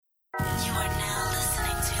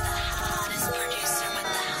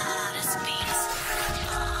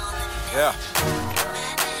Yeah.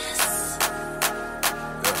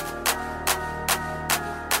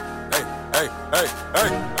 Hey, hey, hey, hey.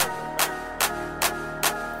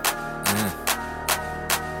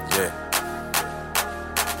 Yeah.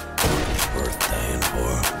 Worth dying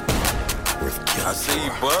for. Worth killing I see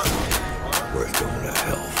you, for. bud. Worth going to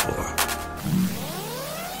hell for.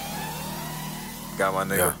 Got my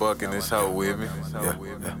nigga Buck in this hoe with me.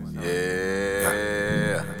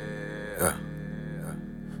 Yeah.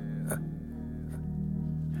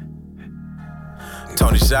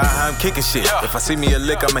 Tony Shy, I'm kicking shit. If I see me a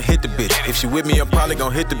lick, I'ma hit the bitch. If she with me, I'm probably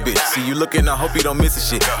gon' hit the bitch. See you looking, I hope you don't miss a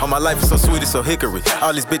shit. Oh, my life is so sweet, it's so hickory.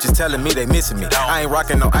 All these bitches telling me they missing me. I ain't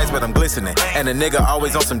rocking no ice, but I'm glistening. And a nigga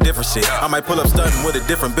always on some different shit. I might pull up stunting with a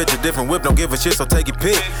different bitch, a different whip. Don't give a shit, so take your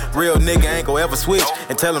pick. Real nigga ain't gon' ever switch.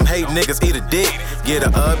 And tell them hate niggas eat a dick. Get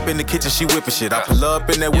her up in the kitchen, she whipping shit. I pull up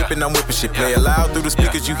in that whip and I'm whipping shit. Play it loud through the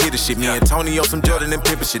speakers, you hear the shit. Me and Tony on some Jordan and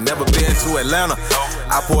pimpin' shit. Never been to Atlanta.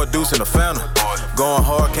 I pour a deuce in a fountain. Going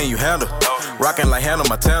hard, can you handle? Rockin' like Hannah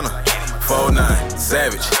Montana. 4'9",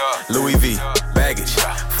 savage. Louis V, baggage.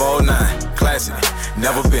 4'9", classic.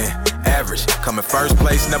 Never been average. Coming first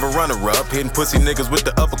place, never runner-up. Hitting pussy niggas with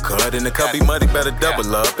the uppercut. And the cup be muddy, better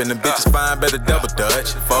double up. And the bitches fine, better double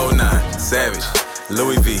dutch. 4'9", savage.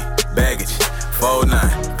 Louis V, baggage.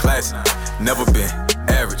 4'9", classic. Never been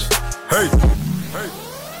average. Hey!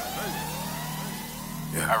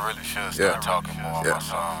 I really should start talking more on my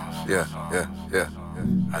songs. Yeah.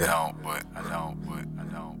 I don't, but I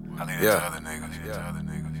leave it to other niggas.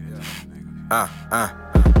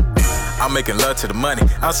 I'm making love to the money.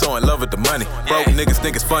 I'm so in love with the money. Broke niggas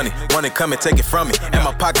think it's funny. Wanna come and take it from me. And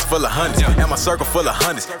my pockets full of hundreds. And my circle full of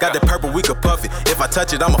hundreds. Got that purple, we could puff it. If I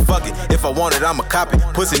touch it, I'ma fuck it. If I want it, I'ma cop it.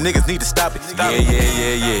 Pussy niggas need to stop it.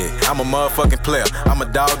 Yeah. I'm a motherfucking player. I'm a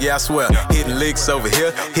dog, yeah, I swear. Hitting licks over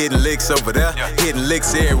here, hitting licks over there, hitting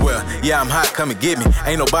licks everywhere. Yeah, I'm hot, come and get me.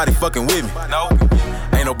 Ain't nobody fucking with me.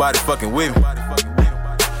 Ain't nobody fucking with me.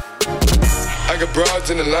 I got broads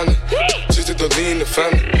in Atlanta, just to lean the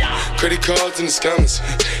family. Credit cards in the scammers,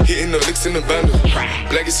 hitting the licks in the bundle.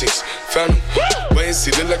 Legacies, found them, wait and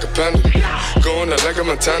see, look like a panda. Going out like a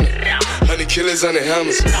Montana, 100 killers on the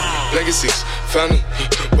hammers. Legacies, found them,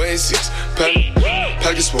 wait and see, panda.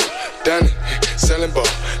 Pockets full, down it, selling ball,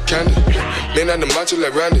 candy. Man on the macho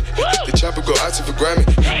like Randy, the chopper go out to for Grammy.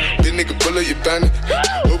 This nigga pull up your bandit,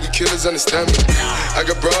 hope you killers understand me. I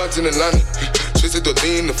got broads in Atlanta, twisted to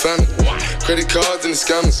lean the family. Credit cards and the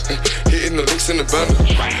scammers, hitting the licks in the bundle.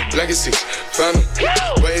 Legacies, found them,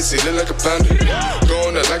 wait and see, look like a panda.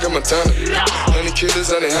 Going out like a Montana, 100 killers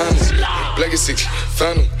on the hammers. Legacies,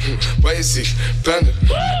 found them, wait and see, panda.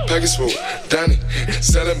 Package full, Danny,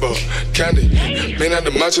 selling ball, candy. Man out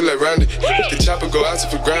the macho like Randy, the chopper go out to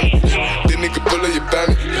for Grammy. This nigga pull up your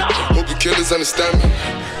bandit, hope you killers understand me.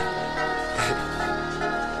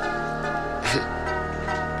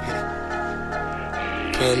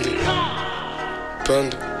 Panda.